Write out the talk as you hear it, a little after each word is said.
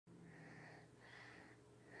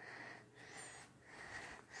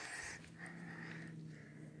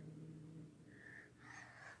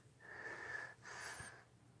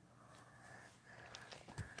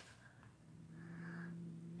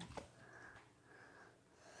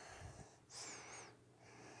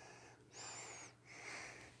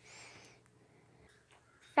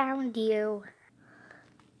found you.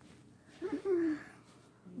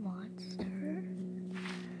 Monster.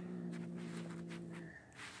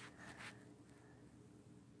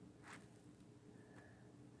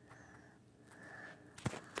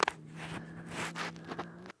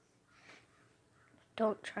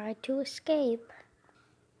 Don't try to escape.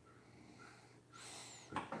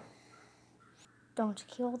 Don't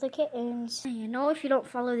kill the kittens. You know, if you don't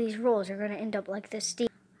follow these rules, you're going to end up like this deer,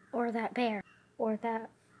 or that bear, or that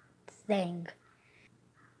thing,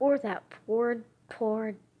 or that poor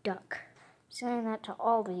duck. I'm saying that to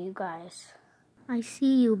all of you guys. I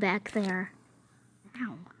see you back there.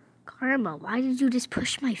 Ow. Karma, why did you just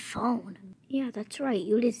push my phone? Yeah, that's right.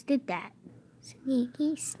 You just did that.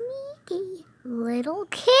 Sneaky, sneaky little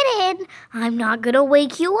kitten. I'm not gonna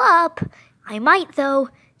wake you up. I might though.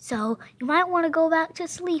 So you might want to go back to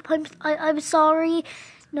sleep. I'm sorry.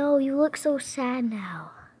 No, you look so sad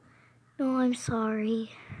now. No, I'm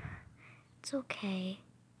sorry. It's okay.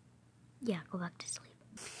 Yeah, go back to sleep.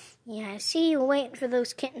 Yeah, I see you waiting for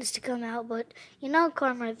those kittens to come out, but you know,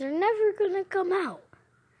 Karma, they're never gonna come out.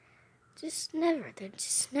 Just never. They're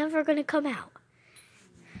just never gonna come out.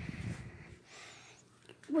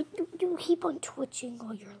 You keep on twitching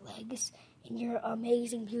all your legs and your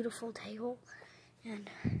amazing, beautiful tail and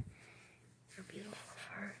your beautiful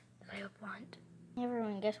fur that I want.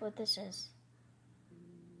 Everyone, guess what this is?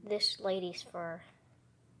 This lady's fur.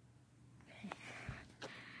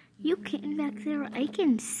 You kitten back there, I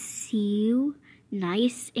can see you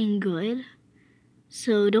nice and good.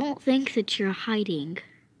 So don't think that you're hiding.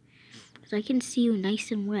 Because I can see you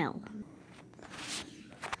nice and well.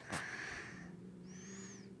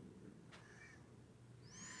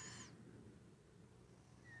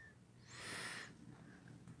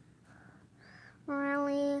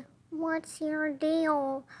 Really? What's your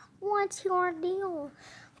deal? What's your deal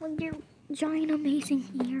with your giant amazing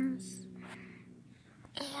ears?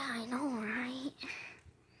 Yeah, I know, right?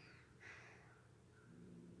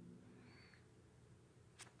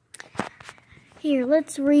 Here,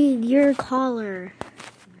 let's read your collar.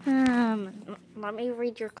 Let me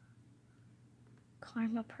read your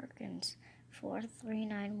Karma Perkins,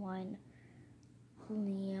 4391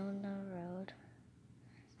 Leona Road,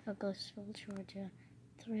 Douglasville, Georgia,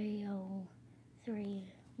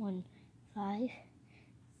 30315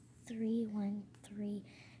 313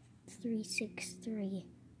 363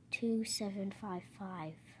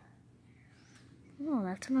 2755. Oh,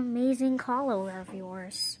 that's an amazing collar of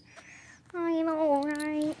yours. I know,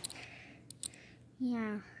 right?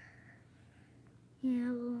 Yeah.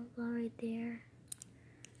 Yeah, look right there.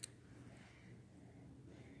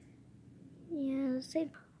 Yeah,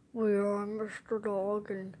 same. Well, yeah, I'm Mr.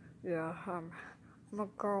 Dog, and yeah, I'm a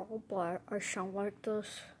girl, but I sound like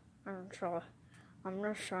this, and so I'm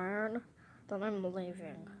just saying that I'm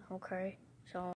leaving, okay? So.